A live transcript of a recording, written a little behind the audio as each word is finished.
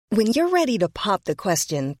When you're ready to pop the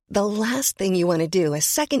question, the last thing you want to do is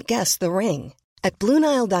second-guess the ring. At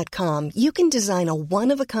BlueNile.com, you can design a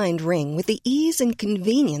one-of-a-kind ring with the ease and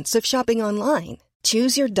convenience of shopping online.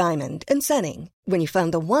 Choose your diamond and setting. When you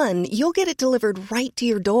find the one, you'll get it delivered right to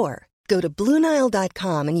your door. Go to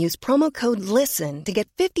BlueNile.com and use promo code LISTEN to get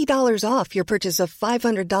 $50 off your purchase of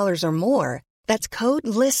 $500 or more. That's code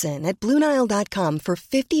LISTEN at BlueNile.com for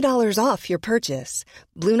 $50 off your purchase.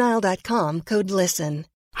 BlueNile.com, code LISTEN.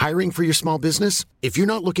 Hiring for your small business? If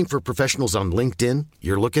you're not looking for professionals on LinkedIn,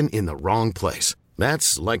 you're looking in the wrong place.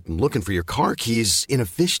 That's like looking for your car keys in a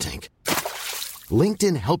fish tank.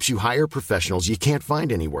 LinkedIn helps you hire professionals you can't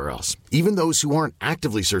find anywhere else, even those who aren't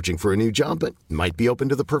actively searching for a new job but might be open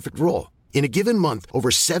to the perfect role. In a given month, over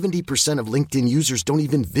 70% of LinkedIn users don't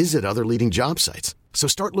even visit other leading job sites. So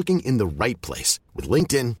start looking in the right place. With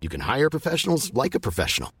LinkedIn, you can hire professionals like a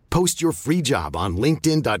professional. Post your free job on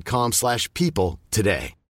linkedin.com/people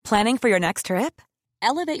today. Planning for your next trip?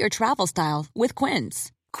 Elevate your travel style with Quince.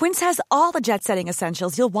 Quince has all the jet-setting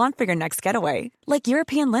essentials you'll want for your next getaway, like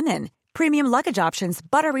European linen, premium luggage options,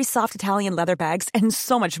 buttery soft Italian leather bags, and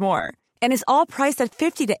so much more. And is all priced at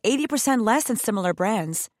 50 to 80% less than similar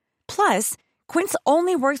brands. Plus, Quince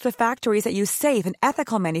only works with factories that use safe and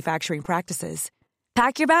ethical manufacturing practices.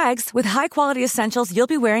 Pack your bags with high-quality essentials you'll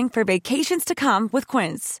be wearing for vacations to come with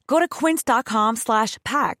Quince. Go to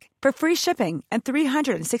quince.com/pack for free shipping and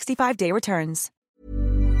 365-day returns.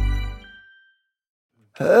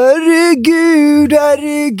 Herregud,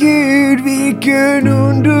 herregud, vilken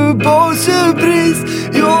underbar surpris.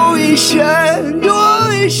 Jag är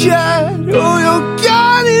kär och jag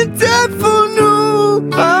kan inte få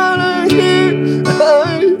nog. Herregud,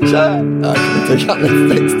 jag kan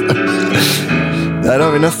inte texten. Där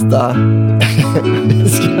har vi nästa.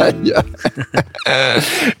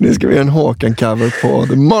 Nu ska vi göra en Håkan-cover på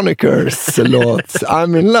The Monikers låt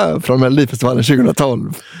I'm in love från Melodifestivalen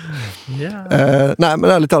 2012. Nej, men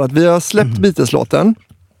ärligt talat, vi har släppt Beatles-låten.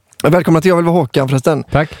 Välkomna till Jag vill vara Håkan förresten.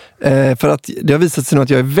 Tack. För att det har visat sig nu att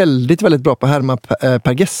jag är väldigt, väldigt bra på att härma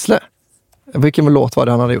Per Gessle. Vilken låt var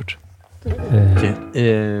det han hade gjort?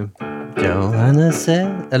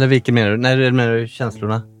 Eller vilken menar du? När menar du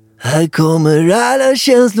känslorna? Här kommer alla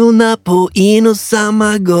känslorna på en och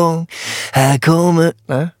samma gång. Här kommer...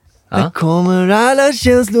 Nej. Här kommer alla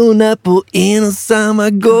känslorna på en och samma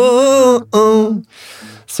gång.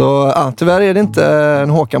 Så tyvärr är det inte en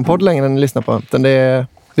Håkan-podd längre än ni lyssnar på. Utan det är,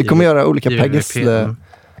 vi kommer göra olika Per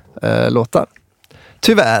Gessle-låtar.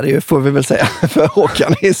 Tyvärr får vi väl säga. För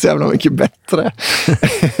Håkan är så jävla mycket bättre.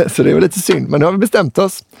 Så det är väl lite synd. Men nu har vi bestämt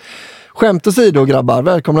oss. Skämt åsido, grabbar.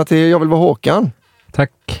 Välkomna till Jag vill vara Håkan.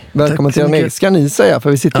 Tack. Välkommen till er. Ska ni säga,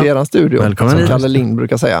 för vi sitter i er studio. Välkommen. Som Kalle Lind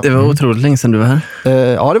brukar säga. Det var otroligt länge sedan du var här.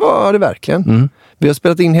 Ja, det var det verkligen. Vi har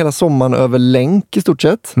spelat in hela sommaren över länk i stort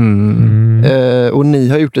sett. Och ni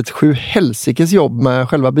har gjort ett 7 helsikes jobb med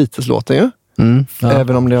själva Beatles-låten ju.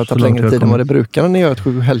 Även om det har tagit längre tid än vad det brukar när ni gör ett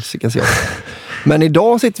 7 helsikes jobb. Men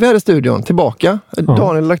idag sitter vi här i studion tillbaka. Daniel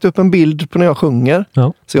har lagt upp en bild på när jag sjunger.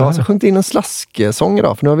 Så jag har alltså sjungit in en slasksång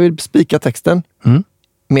idag. För nu har vi spikat texten.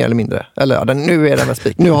 Mer eller mindre. Eller nu är den väl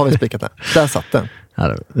spik. Nu har vi spikat den. Där satt den.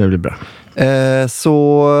 Ja, det blir bra.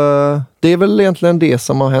 Så det är väl egentligen det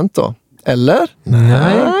som har hänt då. Eller?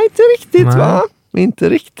 Nej, inte riktigt va? Inte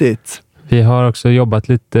riktigt. Vi har också jobbat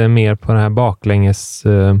lite mer på det här baklänges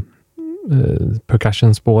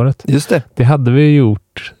percussion-spåret. Just det. Det hade vi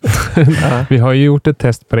gjort. Vi har ju gjort ett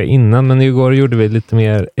test på det innan, men igår gjorde vi lite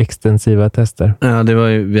mer extensiva tester. Ja, det var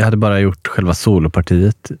ju, vi hade bara gjort själva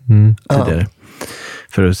solopartiet tidigare.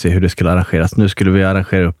 För att se hur det skulle arrangeras. Nu skulle vi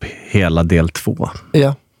arrangera upp hela del 2.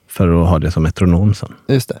 Ja. För att ha det som metronom sen.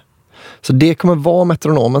 Just det. Så det kommer vara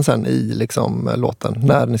metronomen sen i liksom låten.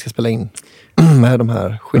 När ni ska spela in med de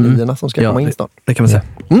här genierna som ska komma in snart. Det kan man säga.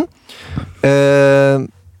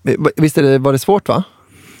 Visst var det svårt va?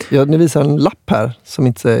 Ni visar en lapp här som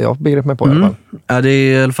inte jag begrepp mig på i alla fall. Ja, det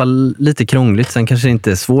är i alla fall lite krångligt. Sen kanske det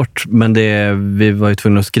inte är svårt. Men vi var ju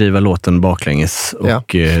tvungna att skriva låten baklänges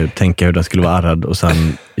och tänka hur den skulle vara arrad och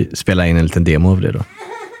sen spela in en liten demo av det då.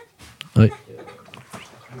 Oj.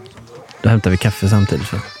 Då hämtar vi kaffe samtidigt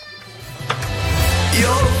så.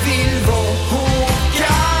 Jag vill vara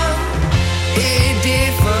Håkan. Är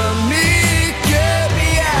det för mycket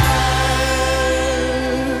begär?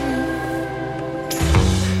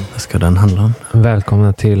 Vad ska den handla om?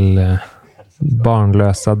 Välkomna till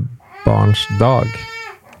Barnlösa barns dag.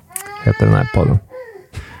 Heter den här podden.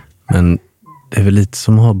 Men det är väl lite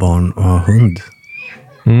som att ha barn och ha hund.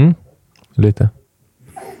 Lite.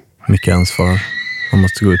 Mycket ansvar. Man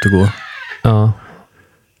måste gå ut och gå. Ja.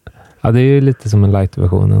 Ja, det är ju lite som en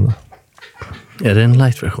light-version ändå. Är det en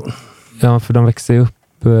light-version? Ja, för de växer ju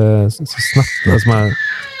upp så snabbt. Alltså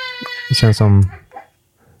det känns som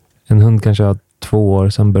en hund kanske har 2 år,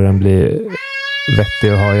 sen börjar den bli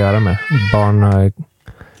vettig att ha att göra med. Barn har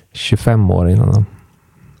 25 år innan de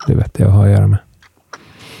blir vettiga att ha att göra med.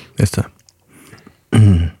 Just det.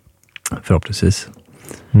 Förhoppningsvis.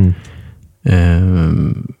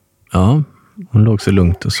 Ja, hon låg så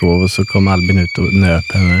lugnt och sov och så kom Albin ut och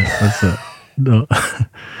nöp henne. Alltså, då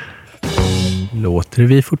låter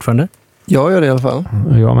vi fortfarande? Jag gör det i alla fall.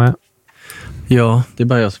 Jag med. Ja, det är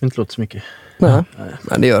bara jag som inte låter så mycket. Nej,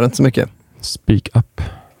 men det gör inte så mycket. Speak up.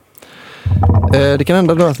 Det kan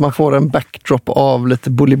hända då att man får en backdrop av lite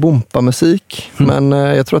Bolibompa-musik. Men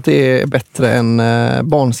jag tror att det är bättre än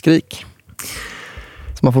barnskrik.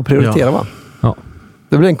 Så man får prioritera, va? Ja.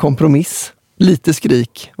 Det blir en kompromiss. Lite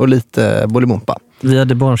skrik och lite Bolibompa. Vi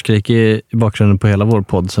hade barnskrik i bakgrunden på hela vår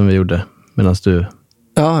podd som vi gjorde medan du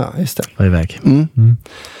Ja, just det. var iväg.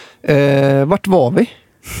 Vart var vi?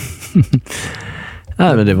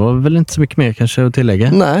 Nej, men det var väl inte så mycket mer kanske att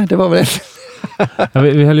tillägga. Nej, det var väl Ja,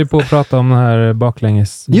 vi höll ju på att prata om den här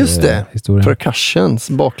baklänges just det. Historien. Percussions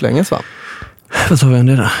baklänges, va? Vad sa vi om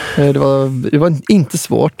det då? Det var inte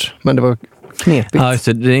svårt, men det var knepigt. Ja, just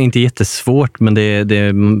det. Det är inte jättesvårt, men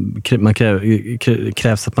man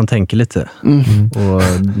krävs att man tänker lite. Och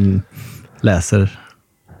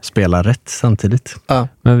spelar rätt samtidigt. Ja.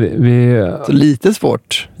 Men Så lite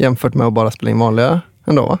svårt jämfört med att bara spela in vanliga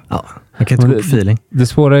ändå, va? Ja, man kan inte gå på feeling. Det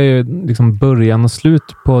svåra är ju liksom början och slut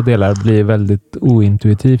på delar blir väldigt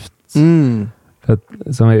ointuitivt. För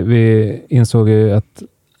att, som vi insåg ju att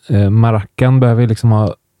marackan behöver liksom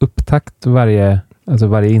ha upptakt varje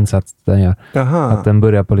insats den gör. Jaha. Att den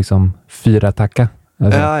börjar på liksom 4 tacka.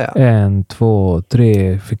 Alltså, 1, 2,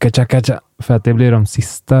 3, fika-cha-cha-cha. För att det blir de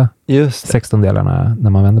sista 16 delarna när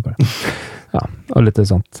man vänder på det. Ja, och lite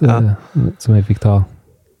sånt som vi fick ta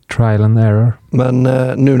trial and error. Men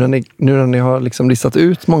nu när ni har liksom listat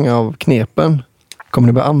ut många av knepen, kommer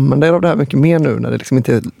ni börja använda er av det här mycket mer nu? När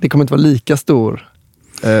det kommer inte vara lika stor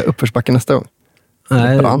uppförsbacke nästa gång?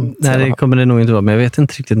 Nej, det kommer det nog inte vara. Men jag vet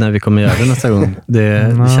inte riktigt när vi kommer göra det nästa gång.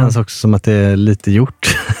 Det känns också som att det är lite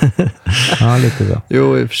gjort. Ja, lite så.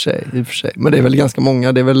 Jo, i och för sig. Men det är väl ganska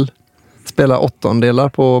många. Det är väl spela 8-delar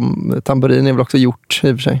på tamburin är väl också gjort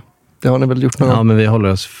i och för sig. Det har ni väl gjort någon gång? Ja, men vi håller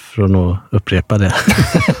oss från att upprepa det.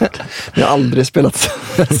 Jag har aldrig spelat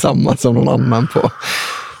samma som någon annan på.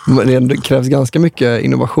 Men det krävs ganska mycket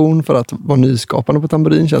innovation för att vara nyskapande på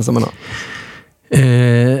tamburin, känns som.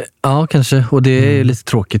 Ja, kanske. Och det är lite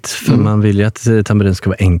tråkigt, för man vill ju att tamburin ska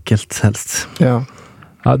vara enkelt helst. Ja.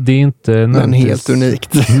 Ja, det är inte men helt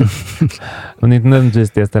unikt. Men det är inte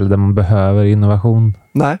nödvändigtvis det stället där man behöver innovation.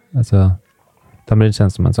 Nej. Alltså, tamburin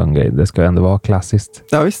känns som en sån grej. Det ska ändå vara klassiskt.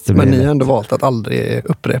 Ja visst, men ni har ändå valt att aldrig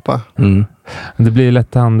upprepa. Det blir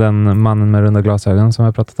lätt den mannen med runda glasögon som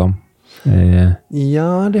jag pratat om.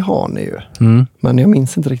 Ja, det har ni ju. Men jag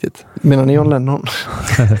minns inte riktigt. Menar ni John Lennon?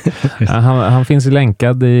 han finns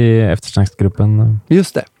länkad i eftersnacksgruppen.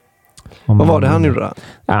 Just det. Vad var det han gjorde då?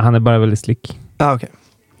 Ja, han är bara väldigt slick. Ja, okej.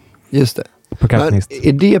 Just det. Men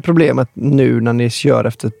är det problemet nu när ni kör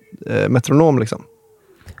efter metronom liksom?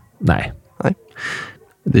 Nej.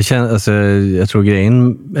 Det känns, alltså, jag tror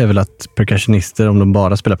grejen är väl att percussionister, om de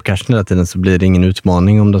bara spelar percussion hela tiden, så blir det ingen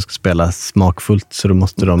utmaning om de ska spela smakfullt, så då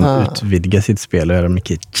måste de utvidga sitt spel och göra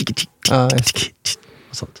mycket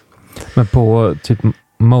och sånt. Men på typ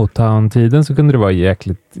Motown-tiden så kunde det vara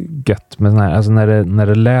jäkligt gött med sån här, alltså när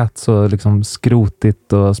det lät så liksom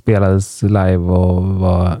skrotigt och spelades live och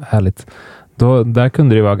var härligt. Där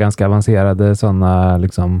kunde det vara ganska avancerade sådana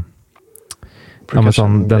liksom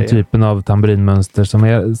den typen av tamburinmönster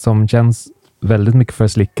som känns väldigt mycket för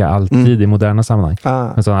att slicka alltid i moderna sammanhang.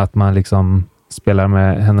 Men så att man liksom spelar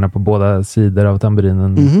med händerna på båda sidor av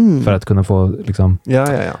tamburinen för att kunna få liksom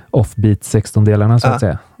offbeat 16-delarna så att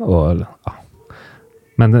säga.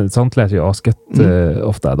 Men sånt lät ju asket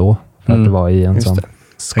ofta då. För att det var i en sån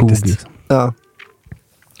skog. Liksom. Ja.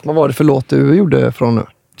 Vad var det för låt du gjorde från nu?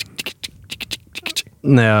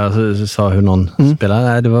 När jag sa hur någon spelar,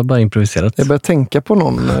 nej, det var bara improviserat. Jag började tänka på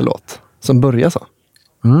någon låt som börjar så.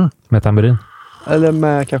 Med tamburin?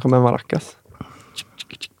 Eller kanske med maracas.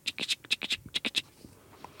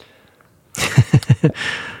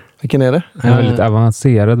 Vilken är det? En väldigt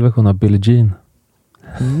avancerad version av Billie Jean.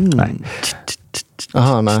 Nej.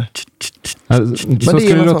 Aha, nej. Så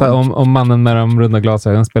skulle det låta om mannen med de runda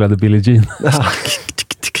glasögonen spelade Billie Jean.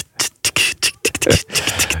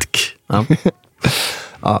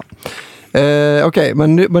 Ja. Okej,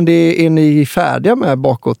 men är ni färdiga med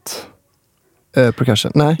bakåt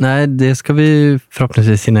percussion? Nej, det ska vi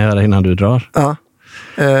förhoppningsvis hinna göra innan du drar. Ja.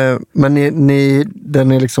 Men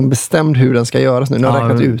den är liksom bestämd hur den ska göras nu. Ni har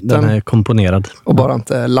räknat ut den. Den är komponerad. Och bara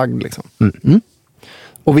inte lagd liksom.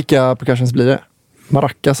 Och vilka percussions blir det?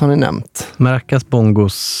 Maracas har ni nämnt. Maracas,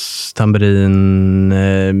 bongos, tamburin,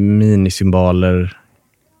 minisymbaler,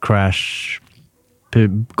 crash,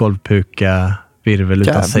 golvpuka, virvel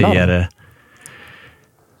utan sägare.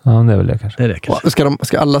 Ja, det är väl det kanske. Det är det kanske.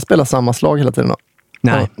 Ska alla spela samma slag hela tiden då?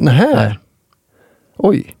 Nej. Nej.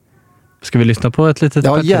 Oj. Ska vi lyssna på ett litet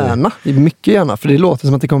parti? Gärna. Mycket gärna. För det låter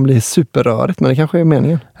som att det kommer bli superrörigt. Men det kanske är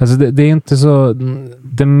meningen. Alltså det är inte så...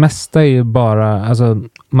 Det mesta är ju bara... Alltså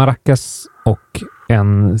maracas och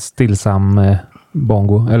en stillsam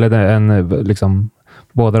bongo. Eller en liksom...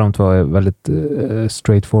 Båda de två är väldigt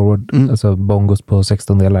straightforward. Alltså bongos på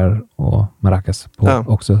 16 delar och maracas på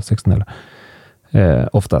också 16 delar.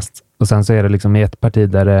 Oftast. Och sen så är det liksom i ett parti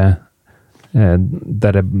där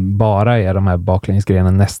det bara är de här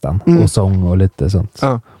baklängesgrejerna nästan. Och sång och lite sånt.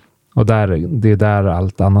 Och det är där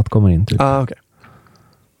allt annat kommer in. Typ. Okay.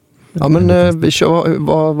 Ja, men vi kör,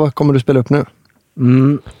 vad kommer du spela upp nu?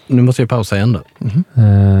 Nu måste jag pausa igen då.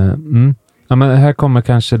 Ja, men här kommer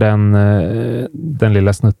kanske den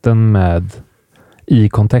lilla snutten med i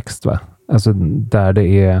kontext, va? Alltså där det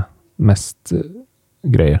är mest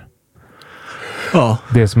grejer. Ja.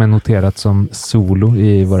 Det som är noterat som solo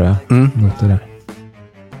i våra noter där.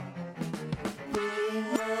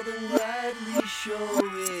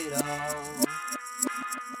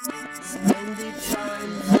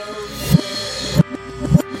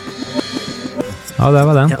 Ja, där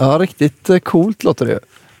var den. Ja, riktigt coolt låter det.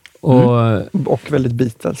 Och väldigt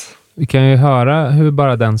Beatles. Vi kan ju höra hur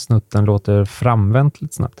bara den snutten låter framvänt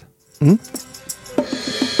lite snabbt.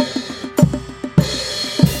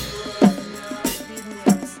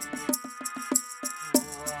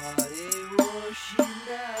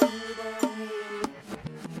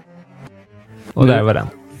 Och där var den.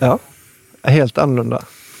 Ja, helt annorlunda.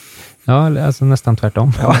 Ja, alltså nästan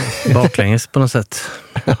tvärtom. Ja. Baklänges på något sätt.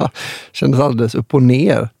 Ja, kändes alldeles upp och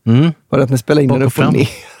ner. Var det att ni spelade in den upp och ner?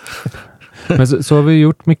 Men så har vi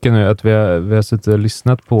gjort mycket nu, att vi har suttit och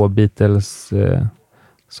lyssnat på Beatles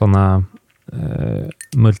sådana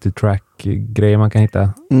multitrack-grejer man kan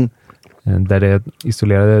hitta. Där det är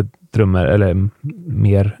isolerade trummor, eller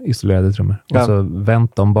mer isolerade trummor. Och så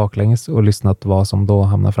vänt dem baklänges och lyssnat vad som då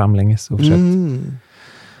hamnar framlänges och försökt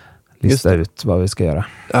lista ut vad vi ska göra.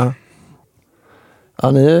 Ja,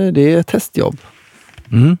 det är ett testjobb.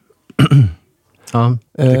 Ja,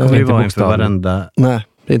 det kommer ju vara inför varenda... Nej,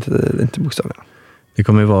 det är inte bokstavligt. Det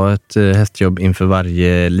kommer ju vara ett hästjobb inför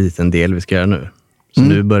varje liten del vi ska göra nu. Så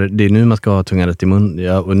det är nu man ska ha tungan rätt i mun.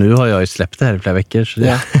 Ja, och nu har jag ju släppt det här i flera veckor, så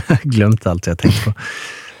jag har glömt allt jag tänkt på.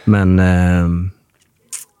 Men det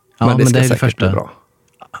är det första. Bra.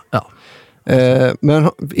 Ja. Men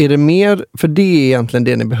är det mer, för det är egentligen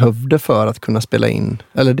det ni behövde för att kunna spela in,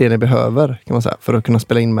 eller det ni behöver kan man säga, för att kunna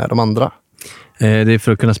spela in med de andra? Det är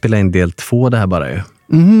för att kunna spela in del 2 det här bara ju.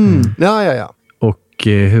 Ja. Och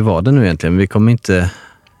hur var det nu egentligen? Vi kommer inte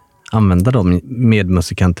använda de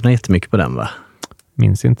medmusikanterna jättemycket på den, va?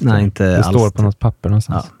 Minns inte. Nej, inte det alls. står på något papper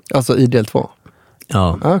någonstans. Ja. Alltså i del 2?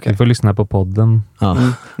 Ja. Okay. Vi får lyssna på podden. Ja.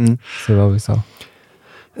 Se vad vi sa.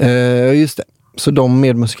 Just det. Så de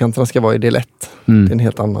medmusikanterna ska vara i del 1. Det är en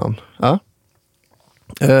helt annan. Ja.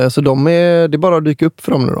 Så det är bara att dyka upp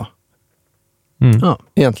för dem nu då? Ja.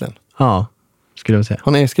 Egentligen? Ja, skulle jag säga.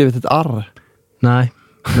 Har ni skrivit ett arr? Nej,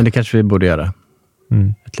 men det kanske vi borde göra.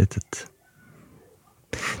 Ett litet...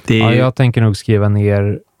 Ja, jag tänker nog skriva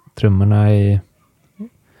ner trummorna i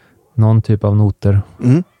någon typ av noter.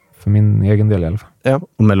 För min egen del i alla fall. Ja.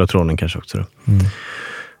 Och mellotronen kanske också då.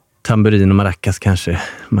 Tamburin och maracas kanske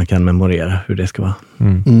man kan memorera hur det ska vara.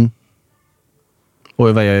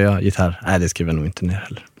 Och vad gör jag? Gitarr? Nej, det skriver jag nog inte ner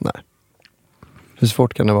heller. Nej. Hur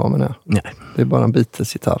svårt kan det vara med det? Nej. Det är bara en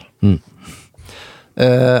Beatles-gitarr.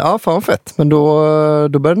 Ja, fan fett. Men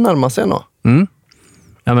då börjar det närma sig då.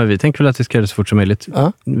 Ja, men vi tänker väl att vi ska göra det så fort som möjligt.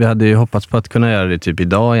 Ja. Vi hade ju hoppats på att kunna göra det typ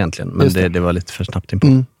idag egentligen. Men det var lite för snabbt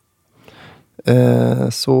inpå.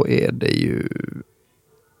 Så är det ju.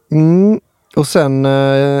 Och sen,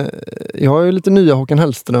 jag har ju lite nya Håkan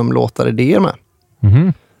Hellström-låtar-idéer med. Jag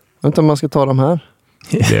vet inte om man ska ta dem här.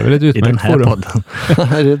 Det är väl ett utmärkt forum.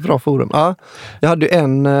 Det är ett bra forum. Ja, jag hade ju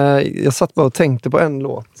jag satt bara och tänkte på en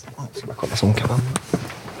låt. Ska jag kolla som kan.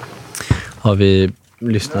 Har vi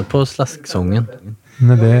lyssnat på Slasksången?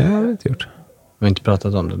 Nej, det har vi inte gjort. Vi har inte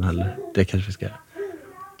pratat om den heller. Det kanske vi ska göra.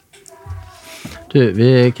 Du,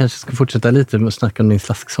 vi kanske ska fortsätta lite med att snacka om din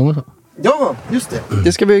slasksång och så. Ja, just det.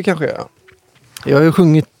 Det ska vi kanske göra. Jag har ju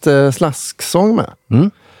sjungit slasksång med.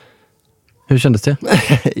 Hur kändes det?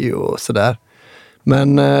 Jo, sådär.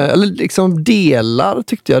 Men eller liksom delar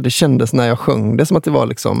tyckte jag det kändes när jag sjöng det som att det var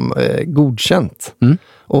liksom godkänt.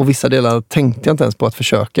 Och vissa delar tänkte jag inte ens på att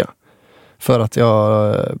försöka. För att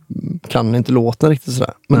jag kan inte låten riktigt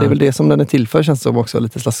sådär. Men det är väl det som den är till för, känns som också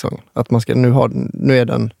lite slasksång. Att man ska, nu är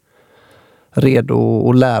den redo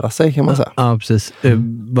att lära sig, kan man säga. Ja, precis.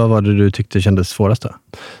 Vad var det du tyckte kändes svårast då?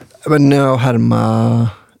 Men när jag härma,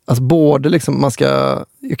 alltså både liksom, jag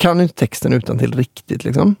kan ju inte texten utan till riktigt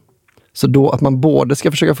liksom. Så då att man både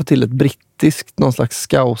ska försöka få till ett brittiskt, någon slags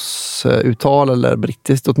skausuttal eller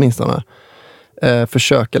brittiskt åtminstone.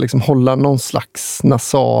 Försöka liksom hålla någon slags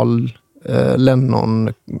nasal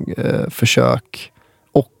Lennon-försök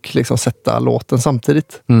och liksom sätta låten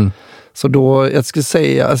samtidigt. Så då, jag skulle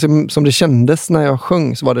säga, alltså, som det kändes när jag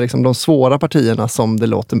sjöng, så var det liksom de svåra partierna som det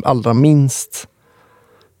låter allra minst,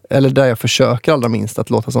 eller där jag försöker allra minst att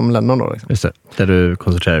låta som Lennon då. Liksom. Just det, där du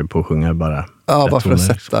koncentrerar dig på att sjunga bara. Ja, bara för att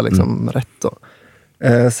sätta liksom rätt då.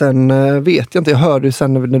 Sen vet jag inte, jag hörde ju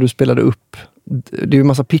sen när du spelade upp, det är ju en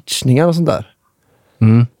massa pitchningar och sånt där.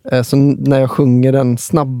 Så när jag sjunger den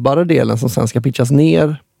snabbare delen som sen ska pitchas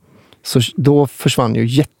ner, så då försvann ju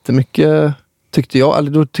jättemycket, tyckte jag.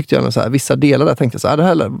 Eller då tyckte jag så här, vissa delar där tänkte jag så här,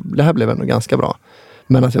 det här blev ändå ganska bra.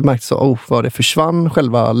 Men att jag märkte så, vad det försvann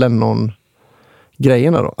själva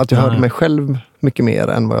Lennon-grejerna då. Att jag hörde mig själv mycket mer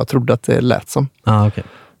än vad jag trodde att det lät som. Okay.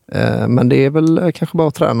 Men det är väl kanske bara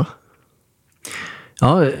att träna.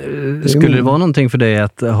 Ja, skulle det vara någonting för dig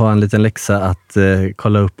att ha en liten läxa att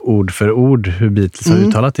kolla upp ord för ord hur Beatles har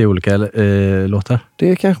uttalat i olika låtar?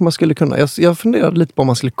 Det kanske man skulle kunna. Jag funderade lite på om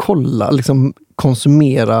man skulle kolla, liksom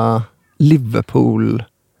konsumera Liverpool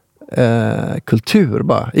kultur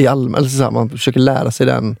bara i allmän, eller så här, man försöker lära sig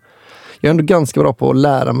den. Jag är ändå ganska bra på att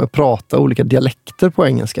lära mig att prata olika dialekter på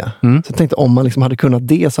engelska. Så jag tänkte om man liksom hade kunnat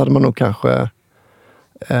det, så hade man nog kanske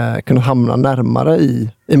kunnat hamna närmare i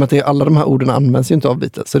och med att alla de här orden används ju inte av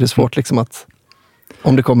Beatles, så det är svårt liksom att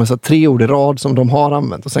om det kommer så 3 ord i rad som de har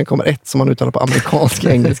använt och sen kommer ett som man uttalar på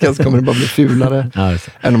amerikanska engelska, så kommer det bara bli fulare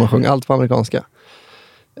än om man sjunger allt på amerikanska.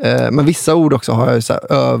 Men vissa ord också har jag ju så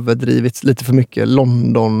här överdrivit lite för mycket.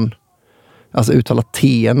 London, alltså uttala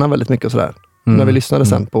T-erna väldigt mycket och sådär. När vi lyssnade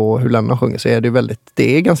sen på hur Lennon sjunger, så är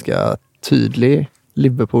det är ganska tydlig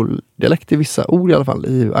Liverpool-dialekt i vissa ord i alla fall,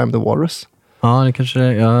 i I'm the Walrus. Ja, det kanske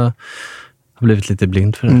jag har blivit lite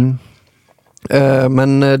blind för det.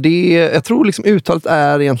 Men jag tror liksom uttalet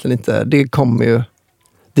är egentligen inte, det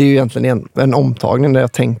är ju egentligen en omtagning där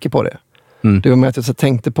jag tänker på det. Det var med att jag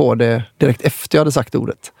tänkte på det direkt efter jag hade sagt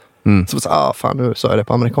ordet. Så fan, nu sa jag det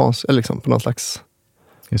på amerikansk, eller liksom på någon slags.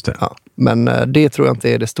 Just det. Ja. Men det tror jag inte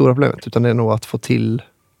är det stora problemet, utan det är nog att få till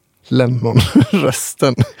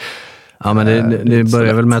Lennon-rösten. Ja, men det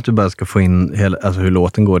börjar väl med att du bara ska få in alltså hur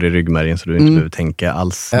låten går i ryggmärgen, så du inte behöver tänka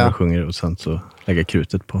alls när du sjunger, och sen så lägga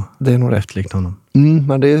krutet på. Det är nog efterlikt honom.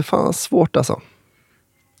 Men det är fan svårt alltså.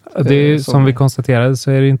 Det är som vi konstaterade,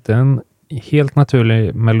 så är det inte en helt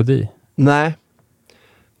naturlig melodi. Nej.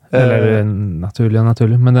 Eller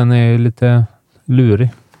naturlig, men den är lite lurig.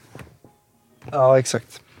 Ja,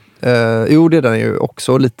 exakt. Jo, det är ju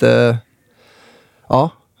också lite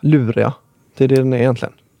lurig. Det är det den är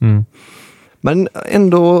egentligen. Men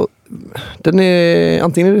ändå, den är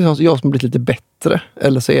antingen är det jag som blivit lite bättre,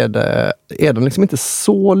 eller så är den liksom inte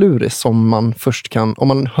så lurig som man först kan, om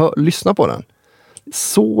man lyssnar på den.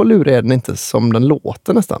 Så lurig är den inte som den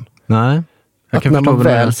låter nästan. Nej. Att när man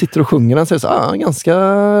väl sitter och sjunger den, så är det så ganska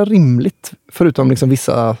rimligt, förutom liksom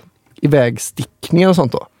vissa ivägstickningar och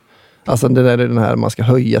sånt då. Alltså det där är den här, man ska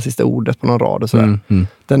höja sista ordet på någon rad och sådär.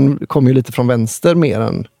 Den kommer ju lite från vänster mer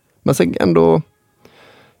än, men sen ändå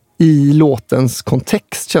i låtens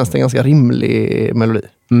kontext känns det en ganska rimlig melodi.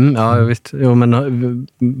 Ja, visst. Jo, men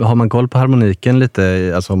har man koll på harmoniken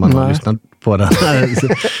lite, alltså om man har lyssnat på den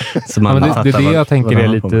så man det är det jag tänker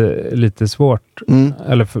är lite svårt.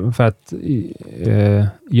 Eller för att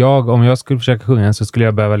om jag skulle försöka sjunga, så skulle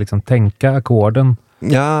jag behöva liksom tänka ackorden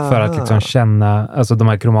för att liksom känna, alltså de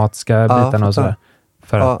här kromatiska bitarna och sådär.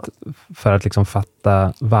 För att liksom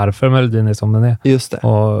fatta varför melodin är som den är. Just det.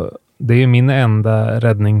 Och det är ju min enda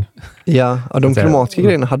räddning. Ja, de kromatiska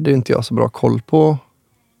grejerna hade ju inte jag så bra koll på.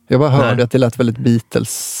 Jag bara hörde att det lät väldigt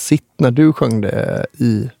Beatles-sitt när du sjöng det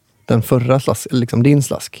i den förra liksom din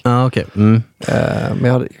slask. Okej. Men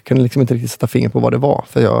jag kunde liksom inte riktigt sätta finger på vad det var,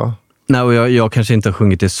 för jag... Nej, och jag kanske inte har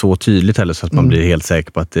sjungit det så tydligt heller, så att man blir helt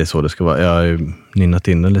säker på att det är så det ska vara. Jag har ju ninnat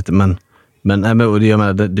in den lite, men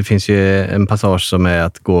det finns ju en passage som är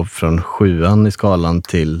att gå från 7:an i skalan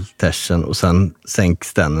till tersen, och sen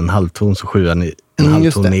sänks den en halvton, så 7:an är en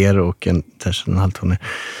halvton ner och en tersen en halvton ner.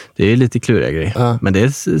 Det är lite kluriga grejer. Men det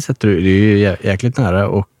är ju jäkligt nära,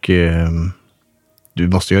 och du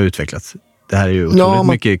måste ju ha utvecklats Det här är ju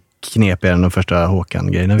otroligt mycket knepigare än de första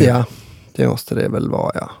Håkan-grejerna. Ja, det måste det väl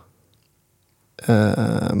vara, ja.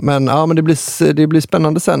 Men det blir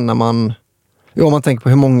spännande sen när man tänker på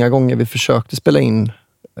hur många gånger vi försökte spela in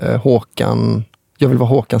Håkan, jag vill vara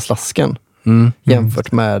Håkanslasken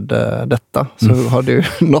jämfört med detta. Så har det ju,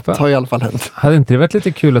 något har i alla fall hänt. Hade inte det varit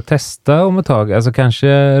lite kul att testa om ett tag? Alltså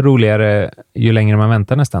kanske roligare ju längre man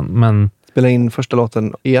väntar nästan, men spela in första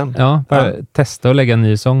låten igen. Ja, bara testa och lägga en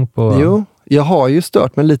ny sång på. Jo, jag har ju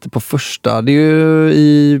stört mig lite på första. Det är ju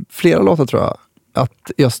i flera låtar tror jag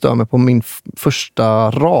att jag stör mig på min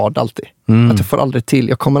första rad alltid. Att jag får aldrig till.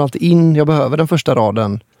 Jag kommer alltid in, jag behöver den första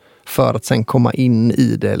raden för att sen komma in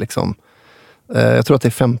i det liksom. Jag tror att det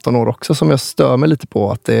är 15 år också som jag stör mig lite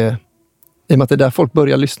på att det, i och med att det är där folk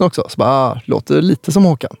börjar lyssna också, så bara, låter lite som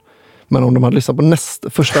Håkan. Men om de hade lyssnat på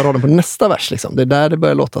första raden på nästa vers liksom, det är där det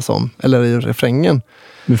börjar låta som, eller i refrängen.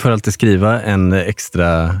 Vi får alltid skriva en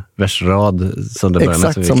extra versrad som det börjar med.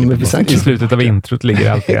 Exakt som i slutet av introt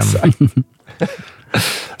ligger alltid en.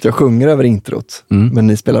 Jag sjunger över introt, men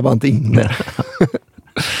ni spelar bara inte in det.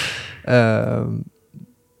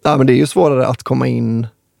 Men det är ju svårare att komma in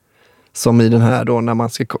som i den här då, när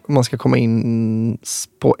man ska komma in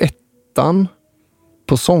på ettan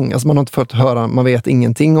på sång. Alltså man har inte fått höra, man vet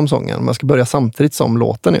ingenting om sången. Man ska börja samtidigt som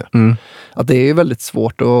låten ju. Att det är ju väldigt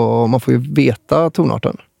svårt och man får ju veta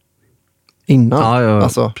tonarten innan. Ja,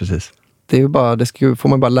 alltså, precis. Det är ju bara, får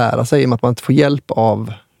man bara lära sig i och med att man inte får hjälp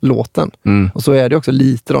av låten. Och så är det också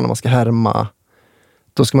lite då när man ska härma.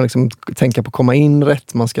 Då ska man liksom tänka på att komma in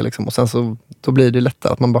rätt. Man ska liksom, och sen så då blir det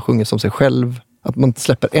lättare att man bara sjunger som sig själv. Att man inte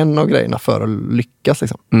släpper en av grejerna för att lyckas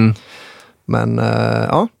liksom. Men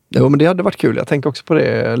men det hade varit kul. Jag tänker också på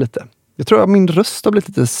det lite. Jag tror att min röst har blivit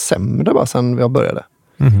lite sämre bara sen jag började.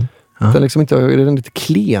 Det är liksom inte, det är lite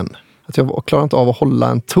klen. Att jag klarar inte av att hålla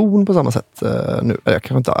en ton på samma sätt nu. Jag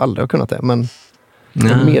kanske inte aldrig har kunnat det, men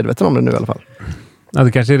jag är medveten om det nu i alla fall. Ja,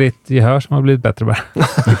 det kanske är ditt gehör som har blivit bättre bara.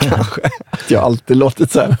 Kanske. Jag har alltid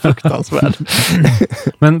låtit så här fruktansvärt.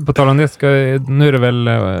 Men på tal om det, nu är det väl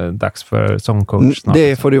dags för sångcoach snart?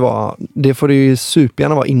 Det får det ju vara. Det får det ju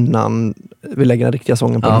supergärna vara innan vi lägger den riktiga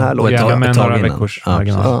sången på den här låten. Ja, med några veckors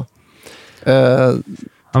marginal.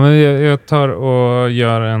 Men jag tar och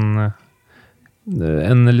gör en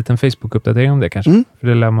liten Facebook-uppdatering om det kanske. För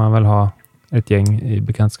det lär man väl ha ett gäng i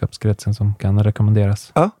bekantskapskretsen som kan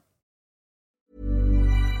rekommenderas. Ja.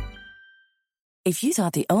 If you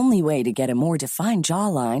thought the only way to get a more defined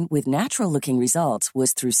jawline with natural-looking results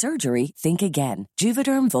was through surgery, think again.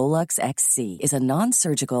 Juvederm Volux XC is a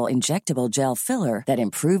non-surgical injectable gel filler that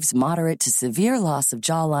improves moderate to severe loss of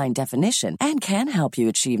jawline definition and can help you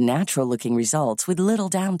achieve natural-looking results with little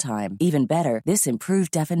downtime. Even better, this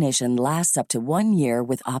improved definition lasts up to 1 year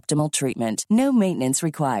with optimal treatment. No maintenance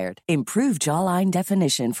required. Improve jawline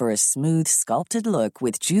definition for a smooth, sculpted look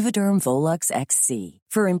with Juvederm Volux XC.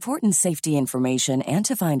 For important safety information and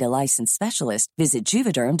to find a licensed specialist, visit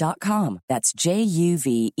Juvederm.com. That's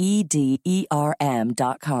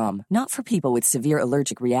JUVEDERM.com. Not for people with severe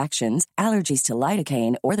allergic reactions, allergies to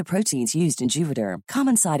lidocaine, or the proteins used in Juvederm.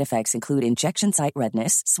 Common side effects include injection site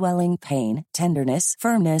redness, swelling, pain, tenderness,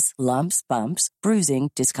 firmness, lumps, bumps, bruising,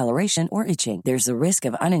 discoloration, or itching. There's a risk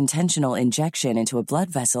of unintentional injection into a blood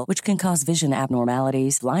vessel, which can cause vision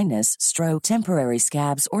abnormalities, blindness, stroke, temporary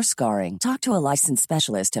scabs, or scarring. Talk to a licensed specialist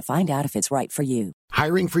to find out if it's right for you.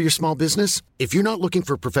 Hiring for your small business? If you're not looking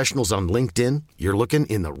for professionals on LinkedIn, you're looking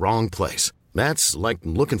in the wrong place. That's like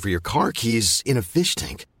looking for your car keys in a fish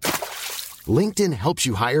tank. LinkedIn helps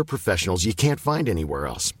you hire professionals you can't find anywhere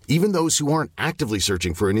else, even those who aren't actively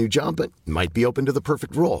searching for a new job but might be open to the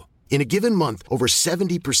perfect role. In a given month, over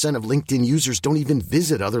 70% of LinkedIn users don't even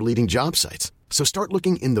visit other leading job sites. So start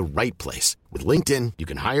looking in the right place. With LinkedIn, you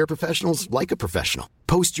can hire professionals like a professional.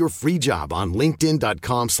 Post your free job on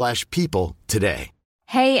linkedin.com/people today.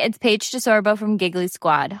 Hey, it's Paige DeSorbo from Giggly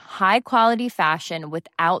Squad. High quality fashion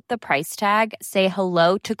without the price tag. Say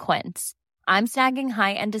hello to Quince. I'm snagging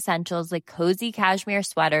high-end essentials like cozy cashmere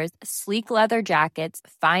sweaters, sleek leather jackets,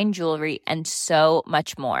 fine jewelry, and so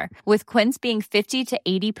much more. With Quince being 50 to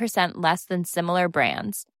 80% less than similar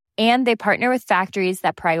brands. And they partner with factories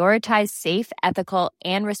that prioritize safe, ethical,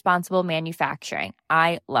 and responsible manufacturing.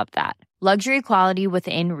 I love that. Luxury quality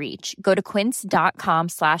within reach. Go to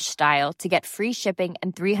quince.com/style to get free shipping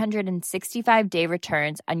and 365-day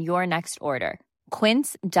returns on your next order.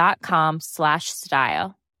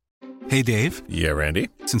 Quince.com/style. Hey, Dave. Yeah, Randy.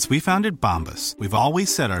 Since we founded Bombas, we've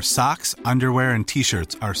always said our socks, underwear, and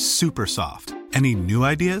T-shirts are super soft. Any new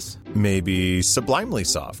ideas? Maybe sublimely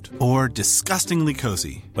soft. Or disgustingly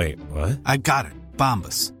cozy. Wait, what? I got it.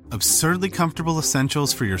 Bombas. Absurdly comfortable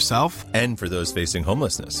essentials for yourself and for those facing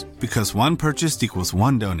homelessness. Because one purchased equals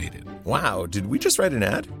one donated. Wow, did we just write an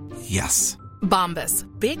ad? Yes. Bombas.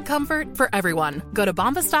 Big comfort for everyone. Go to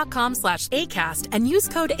bombas.com/ACAST and use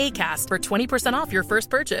code ACAST for 20% off your first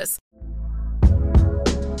purchase.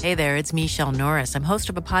 Hey there, it's Michelle Norris. I'm host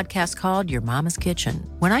of a podcast called Your Mama's Kitchen.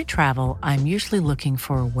 When I travel, I'm usually looking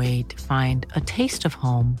for a way to find a taste of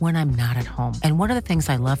home when I'm not at home. And one of the things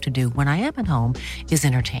I love to do when I am at home is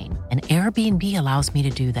entertain. And Airbnb allows me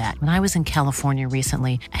to do that. When I was in California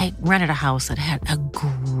recently, I rented a house that had a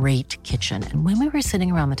great kitchen. And when we were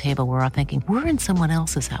sitting around the table, we were all thinking, we're in someone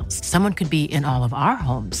else's house. Someone could be in all of our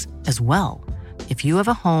homes as well. If you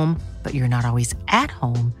have a home, but you're not always at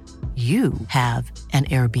home, you have an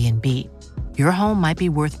Airbnb. Your home might be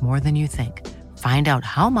worth more than you think. Find out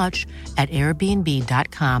how much at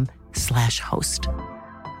airbnb.com/host.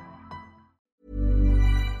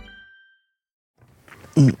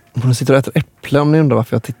 Hon sitter och äter äpple, om ni undrar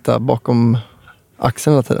varför jag tittar bakom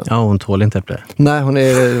axeln hela tiden. Ja, hon tål inte äpple. Nej,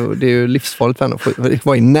 det är ju livsfarligt för henne att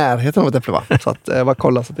vara i närheten av ett äpple, va? Så att bara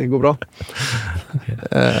kolla så att det går bra.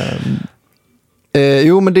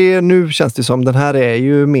 Jo, men nu känns det som den här är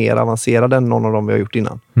ju mer avancerad än någon av dem vi har gjort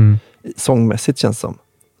innan. Sångmässigt känns det som.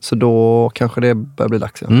 Så då kanske det börjar bli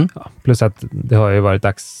dags. Ja. Ja, plus att det har ju varit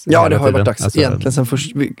dags. Ja, det har ju varit dags. Alltså, egentligen sen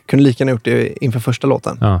först, vi kunde lika gärna gjort det inför första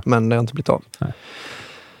låten. Ja. Men det har inte blivit av. Nej.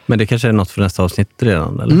 Men det kanske är något för nästa avsnitt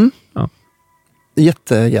redan, eller? Ja.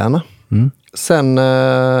 Jättegärna. Sen,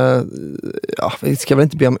 vi ska väl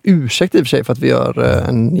inte be om ursäkt i och för sig för att vi gör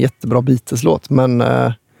en jättebra Beatles-låt. Men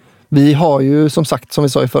vi har ju som sagt, som vi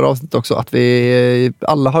sa i förra avsnittet också, att vi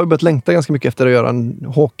alla har ju börjat längta ganska mycket efter att göra en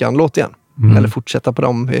Håkan-låt igen. Eller fortsätta på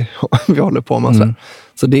dem vi håller på med.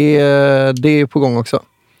 Så det är på gång också.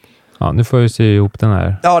 Ja, nu får vi se ihop den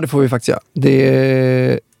här. Ja, det får vi faktiskt göra.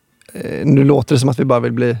 Nu låter det som att vi bara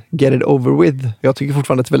vill bli get it over with. Jag tycker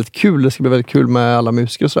fortfarande att det är väldigt kul. Det ska bli väldigt kul med alla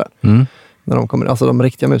musiker och sådär. När de kommer, alltså de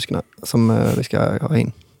riktiga musikerna som vi ska ha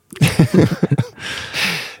in.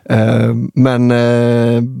 Men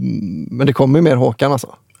det kommer ju mer Håkan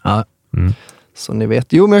alltså. Ja. Så ni vet.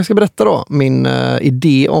 Jo, men jag ska berätta då min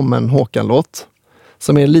idé om en Håkan-låt.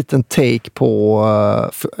 Som är en liten take på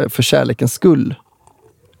för kärlekens skull.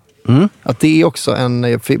 Att det är också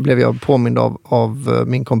blev jag påmind av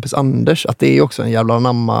min kompis Anders, att det är också ett jävla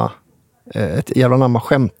namma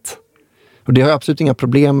skämt. Och det har jag absolut inga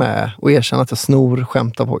problem med att erkänna att jag snor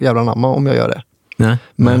skämt av jävla namma om jag gör det. Nej.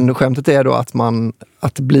 Men skämtet är då att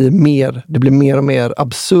det blir mer och mer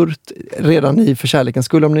absurt redan i för kärlekens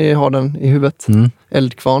skull, om ni har den i huvudet.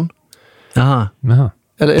 Eldkvarn. Jaha.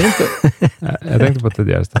 Eller är det inte? Jag tänkte på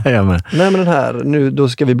tidigare. Ja, men. Nej, men den här, nu då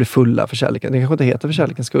ska vi bli fulla för kärleken. Det kanske inte heter för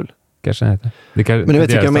kärlekens skull. Kanske inte. Men ni vet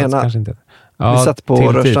vilka jag menar. Ja, vi satt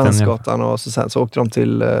på Rörstrandsgatan och så åkte de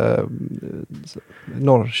till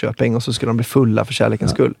Norrköping och så skulle de bli fulla för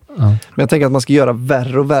kärlekens skull. Men jag tänker att man ska göra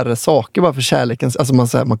värre och värre saker bara för kärlekens. Alltså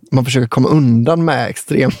man försöker komma undan med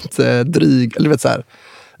extremt dryg, eller vet så här,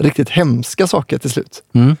 riktigt hemska saker till slut.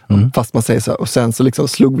 Fast man säger så här, och sen så liksom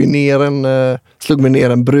slog vi ner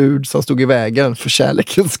en brud som stod i vägen för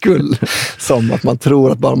kärlekens skull. Som att man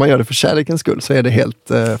tror att bara man gör det för kärlekens skull så är det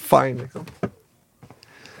helt fine liksom.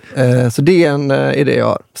 Så det är en idé jag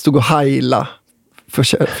har. Stod och heila för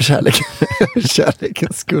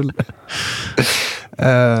kärlekens skull.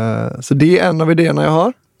 Så det är en av idéerna jag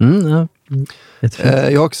har.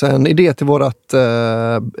 Jag har också en idé till vårat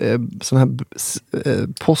sån här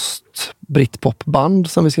post-britpop-band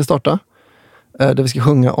som vi ska starta. Där vi ska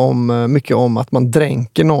sjunga mycket om att man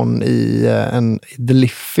dränker någon i The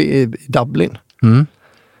Liffey i Dublin.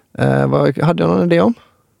 Vad hade jag någon idé om?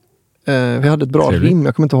 Vi hade ett bra rim,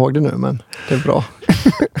 jag kommer inte ihåg det nu, men det är bra.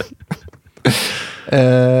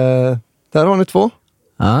 Där har ni 2.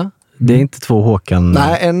 Ja, det är inte 2 Håkan.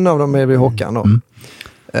 Nej, en av dem är vi Håkan då.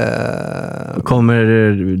 Kommer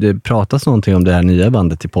det pratas någonting om det här nya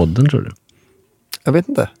bandet i podden, tror du? Jag vet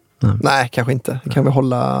inte. Nej, kanske inte. Det kan vi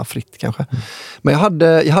hålla fritt kanske. Men jag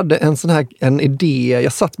hade en idé.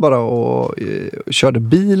 Jag satt bara och körde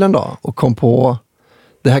bilen då och kom på,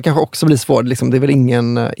 det här kanske också blir svårt. Liksom, det är väl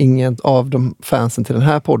ingen av de fansen till den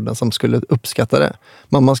här podden som skulle uppskatta det.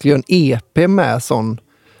 Men man skulle göra en EP med sån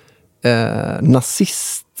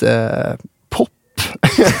nazist pop.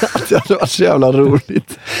 Att det hade varit så jävla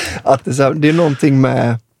roligt. Att det är någonting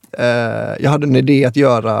med jag hade en idé att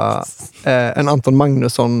göra en Anton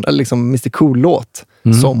Magnusson eller liksom Mr. Cool-låt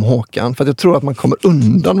som Håkan. För att jag tror att man kommer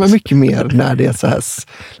undan med mycket mer när det är så här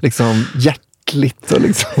liksom hjärtligt och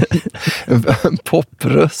liksom en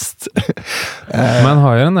popröst. Man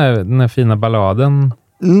har ju den här fina balladen.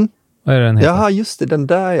 Vad är den heter? Jaha, just det, den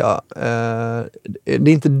där ja. Det är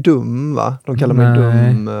inte dum va? De kallar mig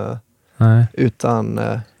dum. Nej. Utan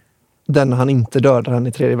den han inte dödar han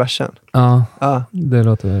i tredje versen. Ja, det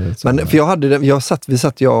låter så. Men för vi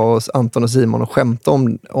satt jag och Anton och Simon och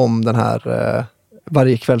skämtade om den här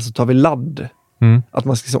varje kväll så tar vi ladd. Att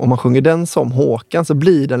man ska, om man sjunger den som Håkan så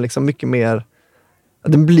blir den liksom mycket mer,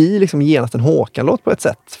 den blir liksom genast en Håkan-låt på ett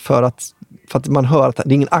sätt för att man hör att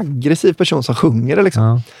det är ingen aggressiv person som sjunger det liksom.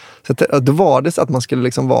 Ja. Så att då var det så att man skulle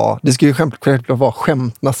liksom vara, det skulle ju självklart vara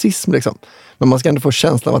skämtnazism liksom. Men man ska ändå få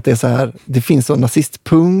känslan av att det är så här, det finns så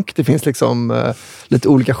nazistpunk, det finns liksom lite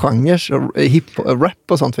olika genrer,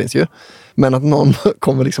 hip-rap och sånt finns ju. Men att någon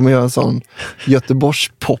kommer liksom att göra en sån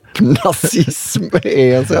Göteborgs pop-nazism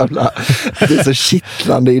är en så jävla, det är så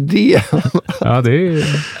kittlande idé. Ja, det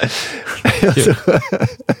är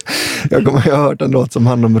jag har hört en låt som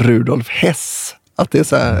handlar om Rudolf Hess. Att det är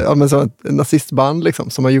så här, ja men så ett nazistband liksom,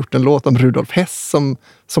 som har gjort en låt om Rudolf Hess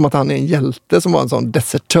som att han är en hjälte som var en sån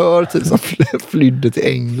desertör typ, som flydde till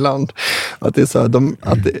England. Att det är så här,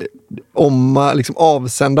 om liksom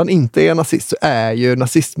avsändaren inte är nazist så är ju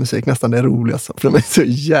nazistmusik nästan det roligaste. För de är så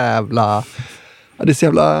jävla... Ja, det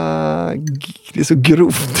är så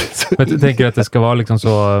grovt. Men du tänker att det ska vara liksom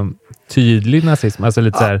så tydlig nazism? Alltså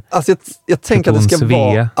lite så här... Alltså jag tänker att det ska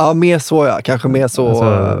vara... Ja, mer så ja. Kanske mer så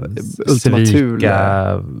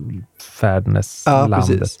ultimaturliga färdneslandet.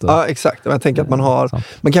 Precis. Ja, exakt. Jag tänker att man har...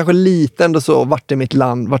 Men kanske lite ändå så, vart är mitt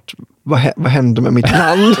land? Vad händer med mitt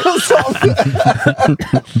land?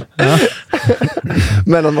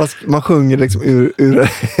 Men att man sjunger liksom ur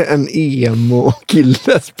en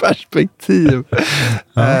emo-killes perspektiv.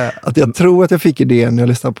 Att jag tror att jag fick idén när jag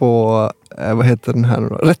lyssnade på vad heter den här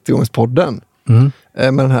Rättegångspodden.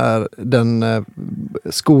 Med den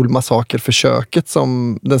skolmassakerförsöket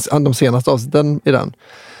som de senaste avsnitten i den.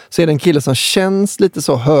 Så är det en kille som känns lite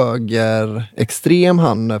så högerextrem,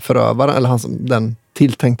 han förövaren, eller den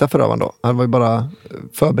tilltänkta förövaren då. Han var ju bara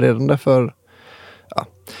förberedande för... Ja.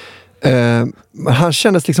 Men han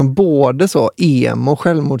kändes liksom både så emo,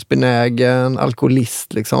 självmordsbenägen,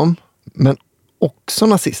 alkoholist liksom. Men också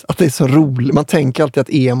nazist. Att det är så roligt. Man tänker alltid att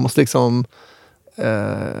emos liksom...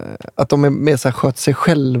 att de är mer så här sköt sig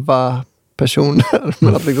själva personer.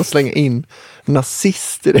 Men att liksom slänga in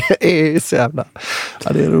nazist i det är så jävla...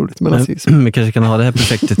 Ja, det är roligt med nazism. Vi kanske kan ha det här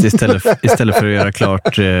projektet istället för att göra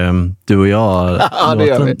klart du och jag. Ja, det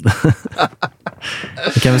gör vi.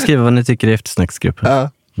 Vi kan väl skriva vad ni tycker i eftersnacksgruppen. Ja.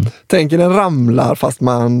 Tänk den ramlar fast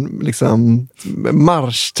man liksom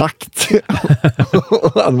marschtakt.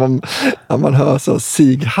 att man hör så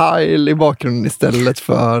Sieg Heil i bakgrunden istället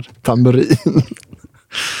för tamburin.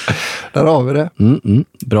 Där har vi det.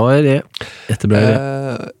 Bra idé. Jättebra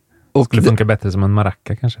idé. Och skulle funka bättre som en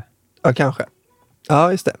maracka kanske. Ja, kanske.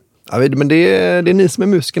 Ja, just det. Ja, men det är ni som är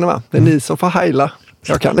musikerna va? Det är ni som får heila.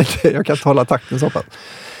 Jag kan inte hålla takten så pass.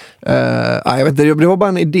 Jag vet inte, det var bara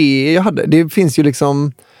en idé jag hade. Det finns ju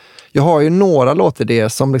liksom, jag har ju några låtidéer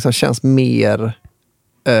som liksom känns mer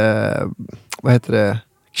vad heter det,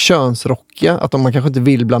 könsrockiga. Att man kanske inte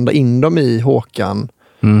vill blanda in dem i Håkan.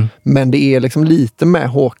 Men det är liksom lite med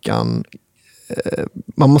Håkan,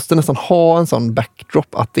 man måste nästan ha en sån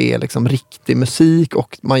backdrop att det är liksom riktig musik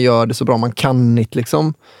och man gör det så bra man kan inte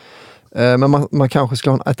liksom. Men man kanske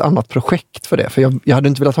skulle ha ett annat projekt för det. För jag hade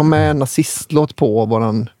inte velat ha med en nazistlåt på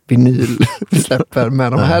våran vinyl vi släpper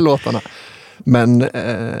med de här låtarna. Men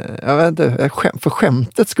jag vet inte, för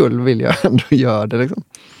skämtets skull vill jag ändå göra det liksom.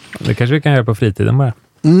 Det kanske vi kan göra på fritiden bara.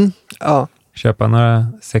 Ja. Köpa några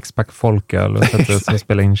 6-pack folköl och sätta oss och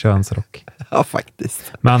spela in könsrock. Ja, faktiskt.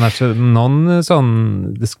 Men annars, någon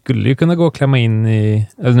sån, det skulle ju kunna gå att klämma in i,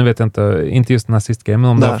 eller nu vet jag inte just nazistgrejer, men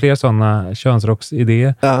om det har fler sådana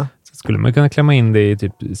könsrocksidéer så skulle man kunna klämma in det i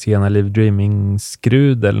typ Sienna Live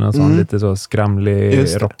Dreaming-skrud eller någon sån lite så skramlig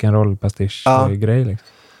rock'n'roll pastisch-grej liksom.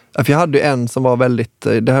 Ja, för jag hade ju en som var väldigt,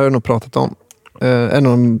 det här har jag nog pratat om, en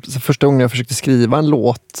av de första gången jag försökte skriva en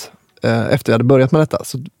låt efter jag hade börjat med detta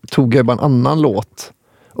så tog jag bara en annan låt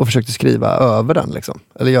och försökte skriva över den liksom.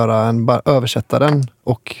 Eller bara översätta den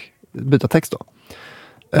och byta text då.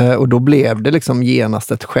 Och då blev det liksom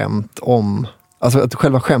genast ett skämt om, alltså att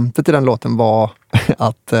själva skämtet i den låten var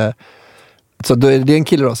att så det är en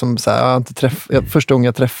kille då som säger första gången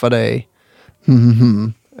jag träffade dig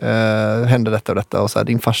hände detta och detta och så här,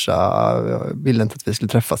 din farsa ville inte att vi skulle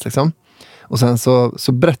träffas liksom. Och sen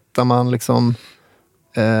så berättar man liksom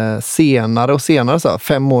senare och senare, så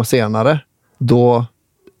 5 år senare, då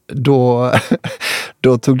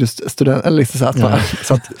tog du student, eller liksom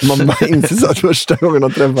så att man inser så att första gången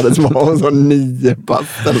de träffades var hon så 9 pass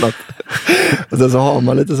eller något. Och sen så har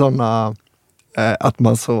man lite sådana att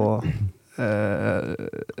man så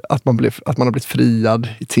att man har blivit friad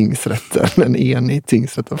i tingsrätten. En enig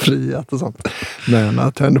tingsrätt har friat och sånt. Men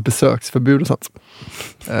att det är ändå besöksförbud och sånt.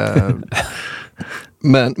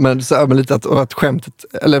 Men så lite att skämtet,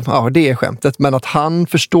 eller ja, det är skämtet, men att han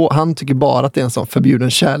tycker bara att det är en sån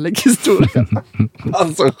förbjuden kärlekshistoria.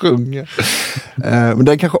 Han som sjunger. Men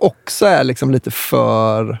den kanske också är liksom lite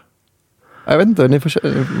för... Jag vet inte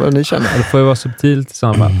vad ni känner. Det får ju vara subtilt i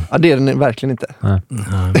samma fall. Ja, det är den verkligen inte. Nej.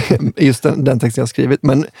 Just den texten jag har skrivit.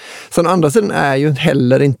 Men sen andra sidan är ju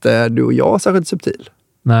heller inte du och jag särskilt subtil.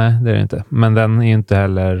 Nej, det är det inte. Men den är ju inte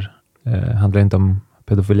heller... handlar inte om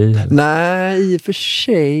pedofili. Eller? Nej, i och för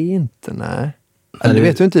sig inte, nej. Eller det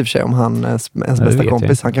vet du inte i och för sig om han ens bästa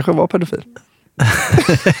kompis. Han kanske var pedofil.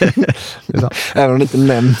 Även om det inte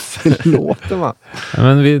nämns i låten, va? Ja,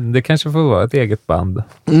 men det kanske får vara ett eget band.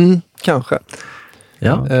 Kanske.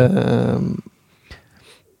 Ja.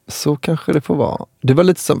 Så kanske det får vara. Det var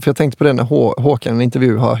lite som, för jag tänkte på det när Håkan i en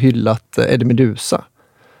intervju har hyllat Eddie Meduza.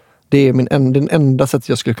 Det är den enda sättet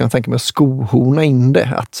jag skulle kunna tänka mig att skohorna in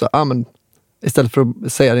det. Att så, men istället för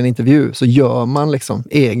att säga det i en intervju så gör man liksom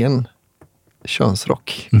egen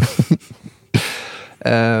könsrock.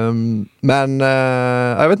 Men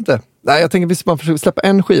jag vet inte. Nej, jag tänker att man försöker släppa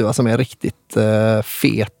en skiva som är riktigt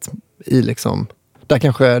fet i liksom, där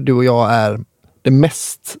kanske du och jag är det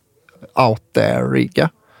mest out there-riga.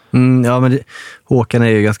 Ja, men Håkan är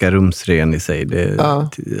ju ganska rumsren i sig. Det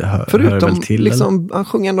hör väl till. Liksom, han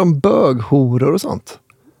sjunger ändå om böghoror och sånt.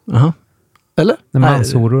 Aha. Eller?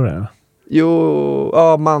 Manshoror är det. Jo,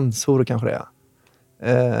 ja, manshoror kanske det är.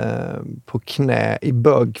 På knä i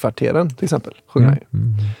bögkvarteren till exempel sjunger han ju.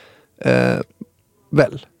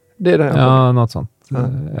 Väl, det är det här. Ja, något sånt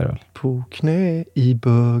är det väl. På knä i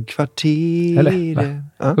bögkvarteren. Eller?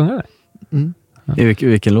 Ja. Sjunger det? I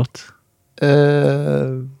vilken låt?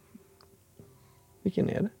 Vilken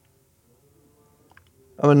är det?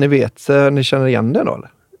 Ja, men ni känner igen den då,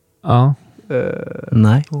 eller? Ja.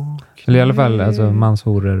 Nej. Eller i alla fall, alltså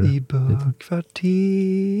manshoror. I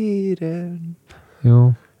bögkvarteren.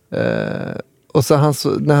 Jo. Och så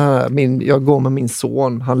jag går med min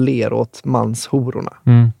son, han ler åt manshororna.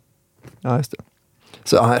 Ja, just det.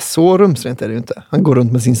 Så rumsrent är det ju inte. Han går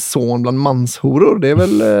runt med sin son bland manshoror. Det är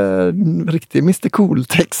väl riktig Mr.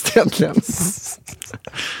 Cool-text egentligen.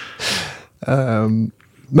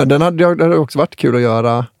 Men det hade också varit kul att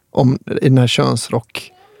göra i den här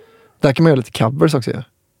könsrock. Där kan man göra lite covers också.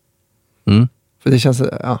 För det känns,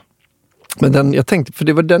 ja. Men jag tänkte,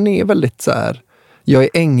 för den är väldigt så här, jag är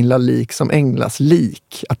änglalik som änglas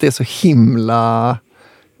lik. Att det är så himla...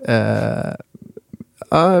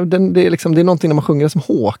 det är liksom, det är någonting när man sjunger som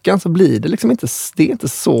Håkan så blir det liksom inte, det är inte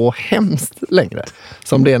så hemskt längre.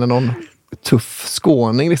 Som det är när någon tuff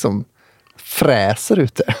skåning liksom fräser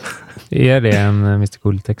ut det. Är det en Mr.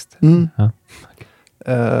 Cool-text? Ja.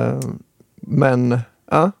 Men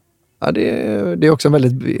det är också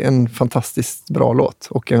en fantastiskt bra låt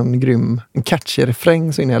och en catchy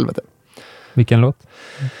refräng så in i helvete. Vilken låt?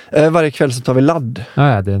 Varje kväll så tar vi ladd.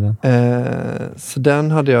 Ja, det är den. Så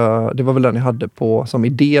den hade det var väl den jag hade på som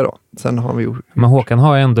idé då. Sen har vi gjort... Men Håkan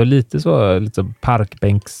har ändå lite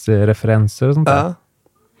parkbänksreferenser och sånt där.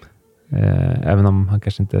 Även om han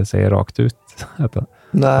kanske inte säger rakt ut att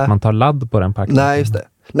man tar ladd på den parkbänken. Nej, just det.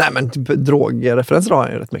 Nej, men typ drogreferenser har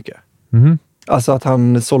han ju rätt mycket. Alltså att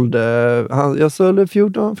han sålde... jag sålde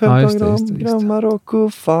 14-15 gram Marocco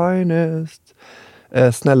Finest.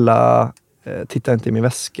 Snälla, titta inte i min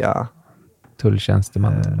väska.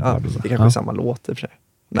 Tulltjänsteman. Det kanske är samma låt i och för sig.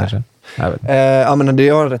 Nej. Men det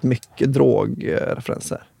har rätt mycket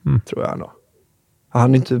drogreferenser, tror jag ändå.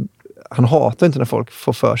 Han hatar inte när folk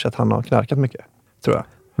får för sig att han har knarkat mycket, tror jag.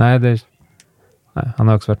 Nej, han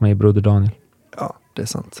har också varit med i Broder Daniel. Ja, det är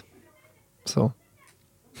sant. Så.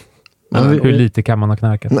 Men hur lite kan man ha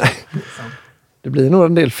knarkat? Nej, det blir nog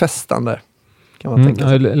en del festande. Kan man tänka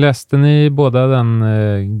sig. Läste ni båda den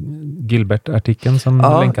Gilbert-artikeln som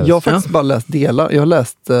länkades? Jag har faktiskt bara läst delar. Jag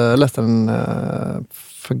läste den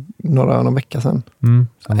för någon vecka sedan.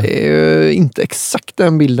 Det är ju inte exakt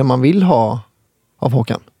den bilden man vill ha av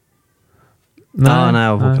Håkan. Nej,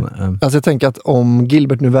 av Håkan. Alltså jag tänker att om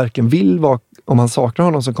Gilbert nu verkligen vill vara, om han saknar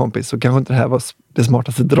honom som kompis, så kanske inte det här var det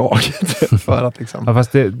smartaste draget. För att liksom. Ja,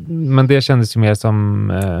 men det kändes ju mer som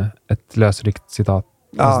ett lösryckt citat.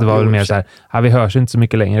 Alltså det var väl mer så här, vi hörs inte så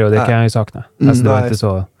mycket längre och det kan jag ju sakna. Alltså det var inte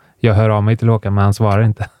så, jag hör av mig till Håkan men han svarar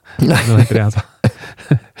inte. Det var inte det han sa.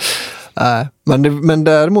 Nej, men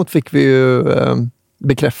däremot fick vi ju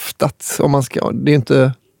bekräftat, om man ska, det är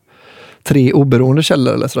inte 3 oberoende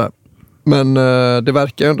källor eller sådär. Men det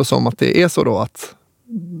verkar ju ändå som att det är så då att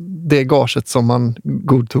det gaget som man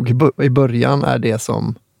godtog i början är det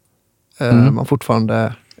som man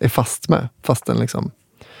fortfarande är fast med. Fastän liksom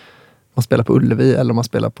man spelar på Ullevi eller man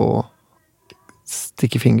spelar på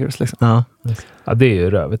Sticky Fingers. Liksom. Ja, det är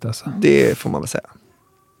ju rövigt alltså. Det får man väl säga.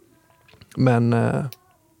 Men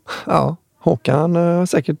ja, Håkan har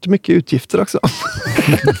säkert mycket utgifter också.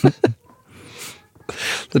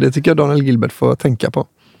 Så det tycker jag Daniel Gilbert får tänka på.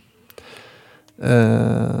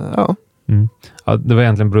 Ja. Ja, det var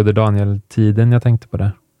egentligen Broder Daniel-tiden jag tänkte på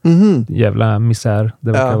det. Jävla misär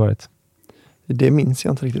det verkar ha varit. Det minns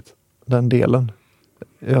jag inte riktigt. Den delen.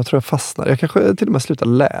 Jag tror jag fastnade. Jag kanske till och med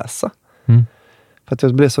slutade läsa. För att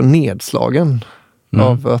jag blev så nedslagen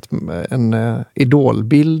av att en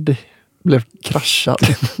idolbild blev kraschad.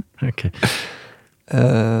 Okay.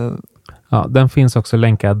 Ja, den finns också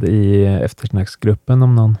länkad i eftersnacksgruppen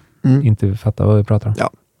om någon inte fattar vad vi pratar om.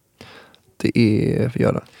 Ja, det är för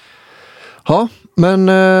göra. Ja, men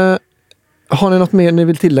har ni något mer ni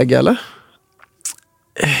vill tillägga eller?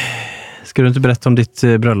 Ska du inte berätta om ditt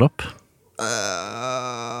bröllop?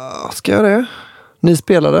 Ska jag det? Ni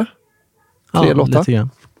spelade 3 låtar. Lite grann.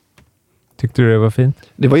 Tyckte du det var fint?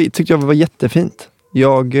 Tyckte jag var jättefint.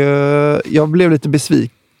 Jag blev lite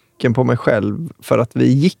besviken på mig själv för att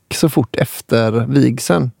vi gick så fort efter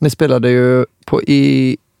vigseln. Ni spelade ju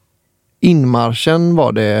i inmarschen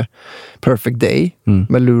var det Perfect Day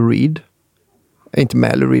med Lou Reed. Inte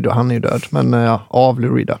med Lou Reed, och han är ju död, men av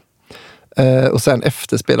Lou Reed. Och sen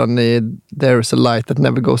efter spelade ni There's a light that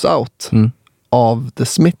never goes out av The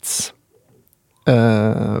Smiths.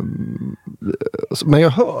 Men jag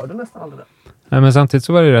hörde nästan aldrig det. Nej, men samtidigt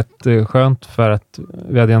så var det rätt skönt för att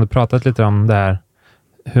vi hade ändå pratat lite om det här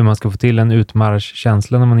hur man ska få till en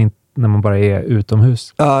utmarschkänsla när man bara är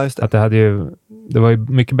utomhus. Ja, just det. Att det var ju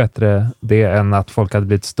mycket bättre det än att folk hade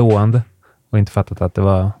blivit stående och inte fattat att det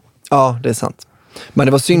var... Ja, det är sant. Men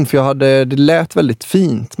det var synd för det lät väldigt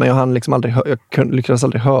fint, men jag hann liksom aldrig lyckades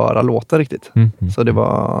aldrig höra låten riktigt. Så det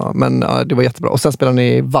var jättebra. Och sen spelade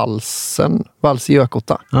ni Vals i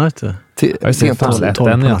Gökotta. Ja, vet du.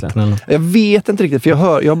 Jag vet inte riktigt, för jag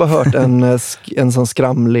har bara hört en sån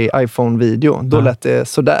skramlig iPhone-video. Då lät det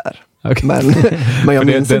sådär. Okay. Men jag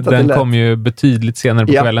minns inte att den kom ju betydligt senare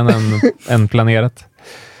på kvällen än planerat.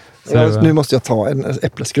 Nu måste jag ta en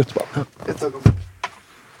äppleskrutt bara.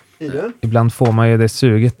 Ibland får man ju det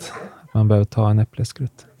suget. Man behöver ta en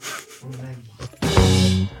äppleskrutt.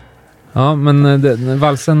 Ja, men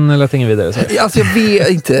valsen lät ingen vidare. Så. Alltså jag vet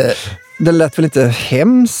inte. Den lät väl inte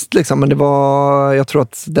hemskt liksom, men jag tror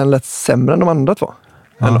att den lät sämre än de andra 2.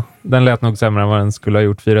 Ja, den lät nog sämre än vad den skulle ha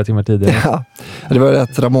gjort 4 timmar tidigare. Ja, det var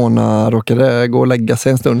att Ramona råkade gå och lägga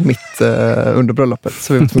sig en stund mitt under bröllopet.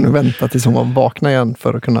 Så vi var tvungna att vänta tills hon var vakna igen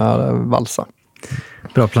för att kunna valsa.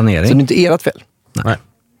 Bra planering. Så det är inte ert fel. Nej.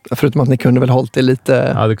 Förutom att ni kunde väl hållit det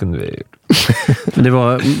lite... Ja, det kunde vi gjort.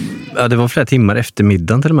 det var flera timmar efter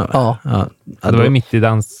middagen till och med. Ja. Det var ju mitt i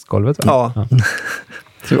dansgolvet. Ja.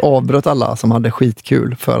 Så vi avbröt alla som hade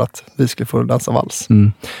skitkul för att vi skulle få dansa vals.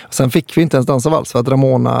 Och sen fick vi inte ens dansa vals för att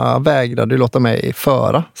Ramona vägrade låta mig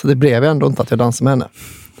föra. Så det blev ändå inte att jag dansade med henne.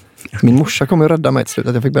 Min morsa kom och rädda mig till slut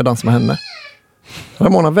att jag fick börja dansa med henne.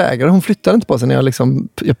 Ramona vägrade, hon flyttade inte på sig när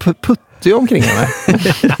jag puttade omkring henne.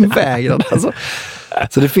 Hon vägrade alltså.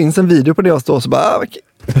 Så det finns en video på det jag står så bara,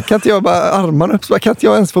 kan inte jag bara armarna upp så bara, kan inte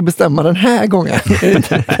jag ens få bestämma den här gången?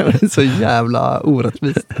 Det är så jävla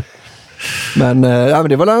orättvist. Men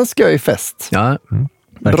det var en skoj fest. Ja,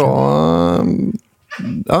 bra.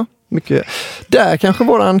 Ja, mycket. Där kanske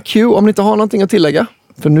våran Q, om ni inte har någonting att tillägga.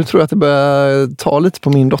 För nu tror jag att det börjar ta lite på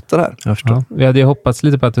min dotter här. Jag förstår. Ja, vi hade ju hoppats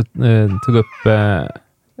lite på att du tog upp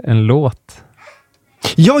en låt.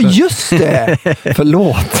 Ja, just det!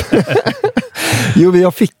 Förlåt. Jo,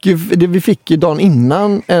 vi fick ju dagen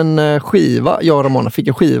innan en skiva. Jag och Ramona fick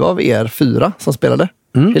en skiva av er 4 som spelade.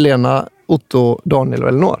 Helena, Otto, Daniel och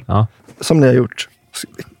Elinor. Ja. Som ni har gjort.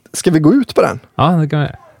 Ska vi gå ut på den? Ja, det kan vi.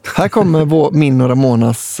 Här kommer min och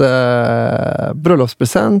Ramonas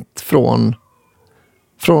bröllopspresent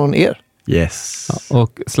från er. Yes. Ja,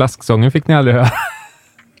 och slasksången fick ni aldrig höra.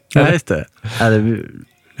 Nej, just det.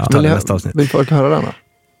 Nästa avsnitt. Vill folk höra den då?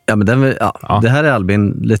 Ja, men det här är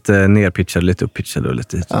Albin lite nerpitchad, lite upppitchad och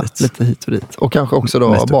lite hit och dit. Lite hit och dit. Och kanske också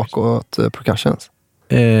då bakåt percussions.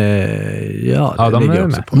 De är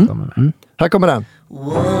med på. Här kommer den.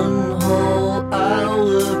 One whole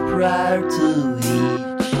hour prior to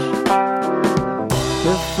each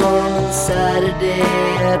performance Saturday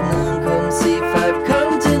at noon. Come see 5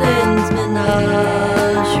 continents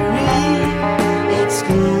menagerie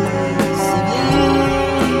exclusively.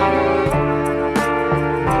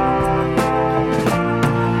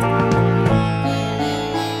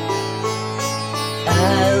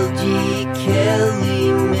 Algie,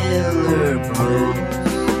 Kelly, Miller, Brooks,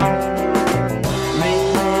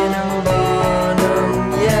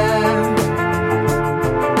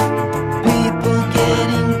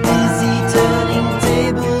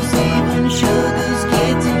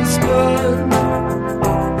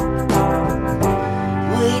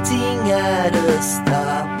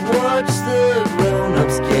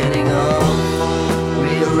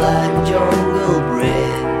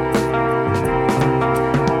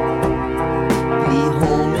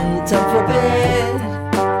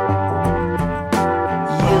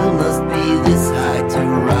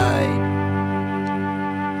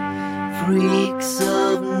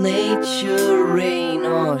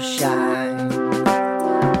 shine.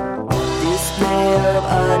 Display of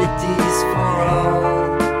oddities for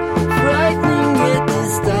all, frightening yet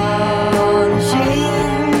astonishing.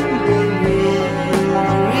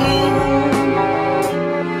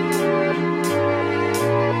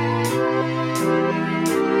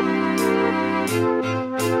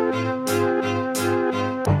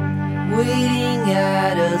 Waiting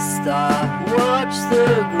at a stop, watch the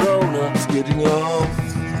grown-ups getting off.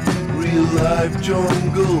 Real life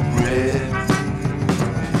jungle bread.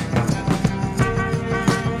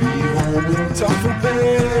 Be home in time for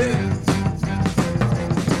bed.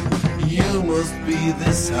 You must be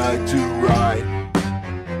this high to ride.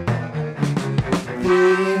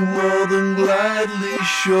 They more than gladly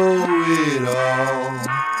show it all.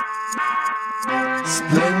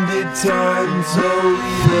 Splendid times, oh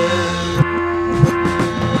yeah.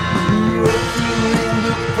 Revealing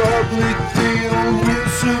the public the new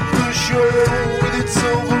super show with its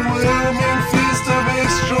overwhelming feast of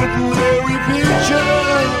extraordinary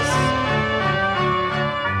pictures.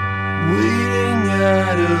 Waiting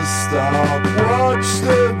at a stop, watch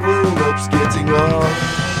the grown-ups getting off.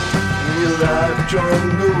 Real life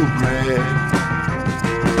jungle bread.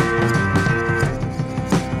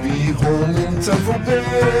 Home in time for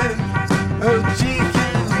bed, how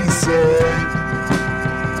cheekily said.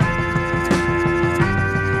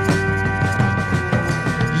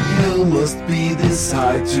 You must be this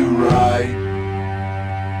high to ride.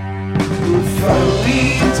 The family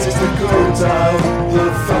takes the goat out. The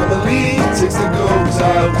family takes the goat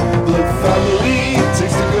out. The family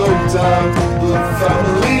takes the goat out. The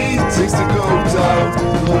family takes the goat out.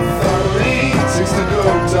 The family takes the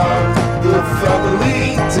goat out. The family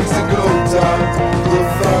takes the goat out. The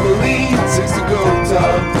family takes the goat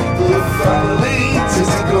out. The family takes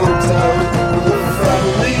the goat out. The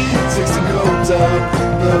family takes the goat out.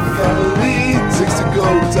 The family takes the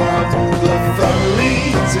goat out. The family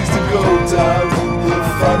takes the goat out. The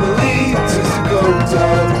family takes the goat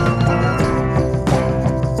out.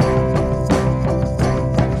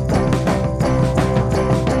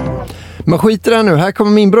 Man skiter där nu, här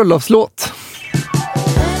kommer min bröllopslåt.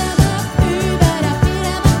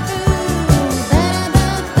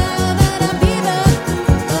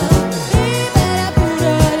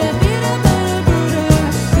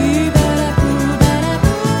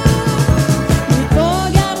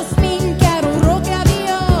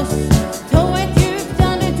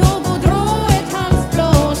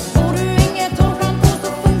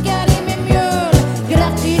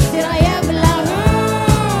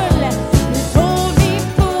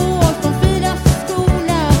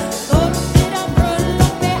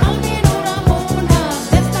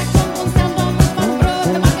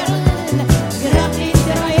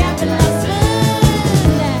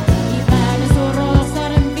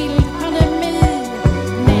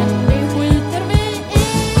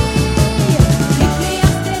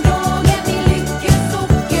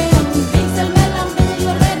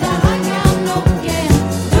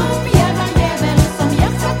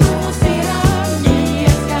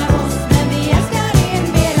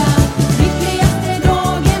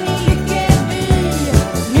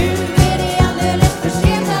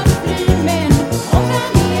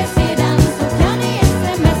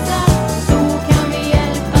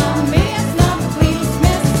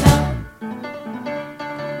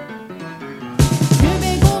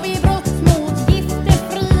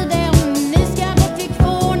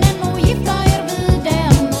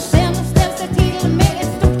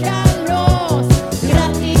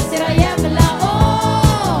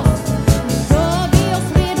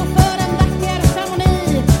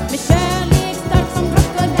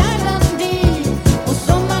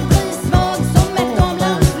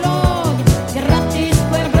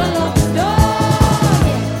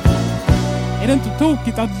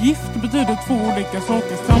 Att gift betyder två olika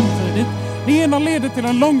saker samtidigt. Det ena leder till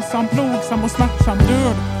en långsam, plågsam och smärtsam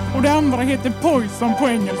död. Och det andra heter poison på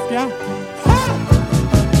engelska.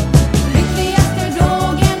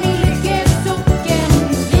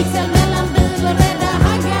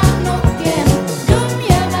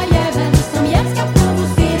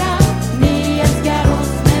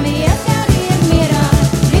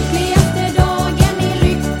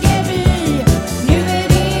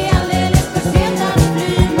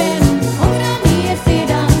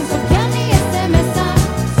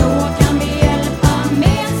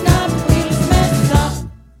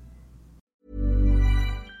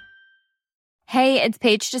 Hey, it's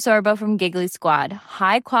Paige DeSorbo from Giggly Squad.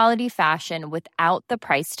 High quality fashion without the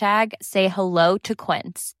price tag. Say hello to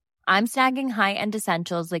Quince. I'm snagging high-end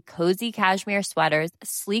essentials like cozy cashmere sweaters,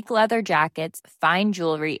 sleek leather jackets, fine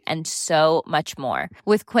jewelry, and so much more.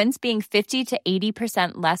 With Quince being 50 to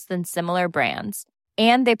 80% less than similar brands.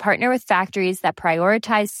 And they partner with factories that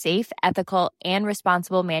prioritize safe, ethical, and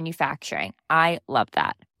responsible manufacturing. I love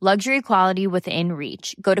that. Luxury quality within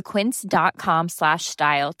reach. Go to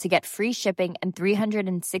quince.com/style to get free shipping and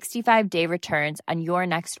 365-day returns on your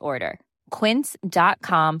next order.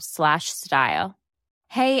 Quince.com/style.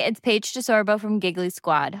 Hey, it's Paige DeSorbo from Giggly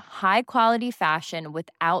Squad. High quality fashion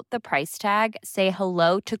without the price tag. Say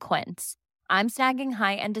hello to Quince. I'm snagging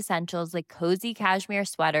high-end essentials like cozy cashmere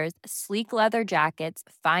sweaters, sleek leather jackets,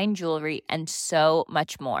 fine jewelry, and so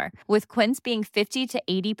much more. With Quince being 50 to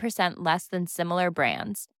 80% less than similar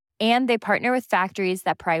brands. And they partner with factories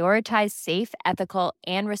that prioritize safe, ethical,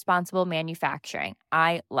 and responsible manufacturing.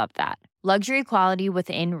 I love that. Luxury quality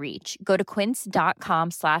within reach. Go to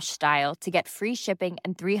quince.com/style to get free shipping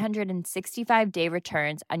and 365-day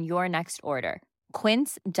returns on your next order.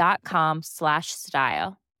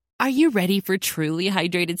 Quince.com/style. Are you ready for truly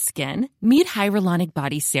hydrated skin? Meet Hyaluronic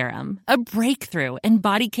Body Serum, a breakthrough in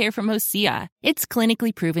body care from Osea. It's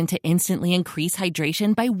clinically proven to instantly increase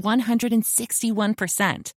hydration by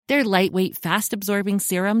 161%. Their lightweight, fast-absorbing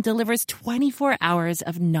serum delivers 24 hours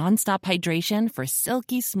of nonstop hydration for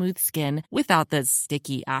silky smooth skin without the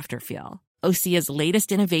sticky afterfeel. Osea's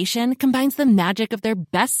latest innovation combines the magic of their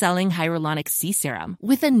best-selling Hyaluronic Sea Serum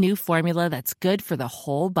with a new formula that's good for the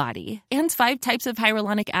whole body and 5 types of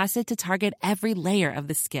hyaluronic acid to target every layer of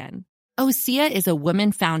the skin. Osea is a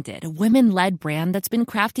women-founded, women-led brand that's been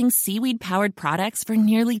crafting seaweed-powered products for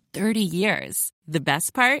nearly 30 years. The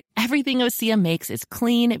best part? Everything Osea makes is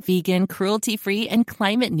clean, vegan, cruelty-free, and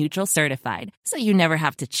climate-neutral certified, so you never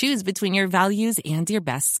have to choose between your values and your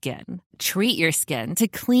best skin. Treat your skin to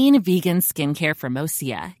clean, vegan skincare from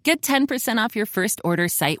Osea. Get 10% off your first order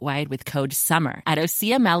site-wide with code SUMMER at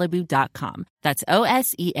OseaMalibu.com. That's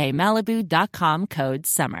OSEAMalibu.com, code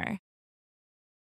SUMMER.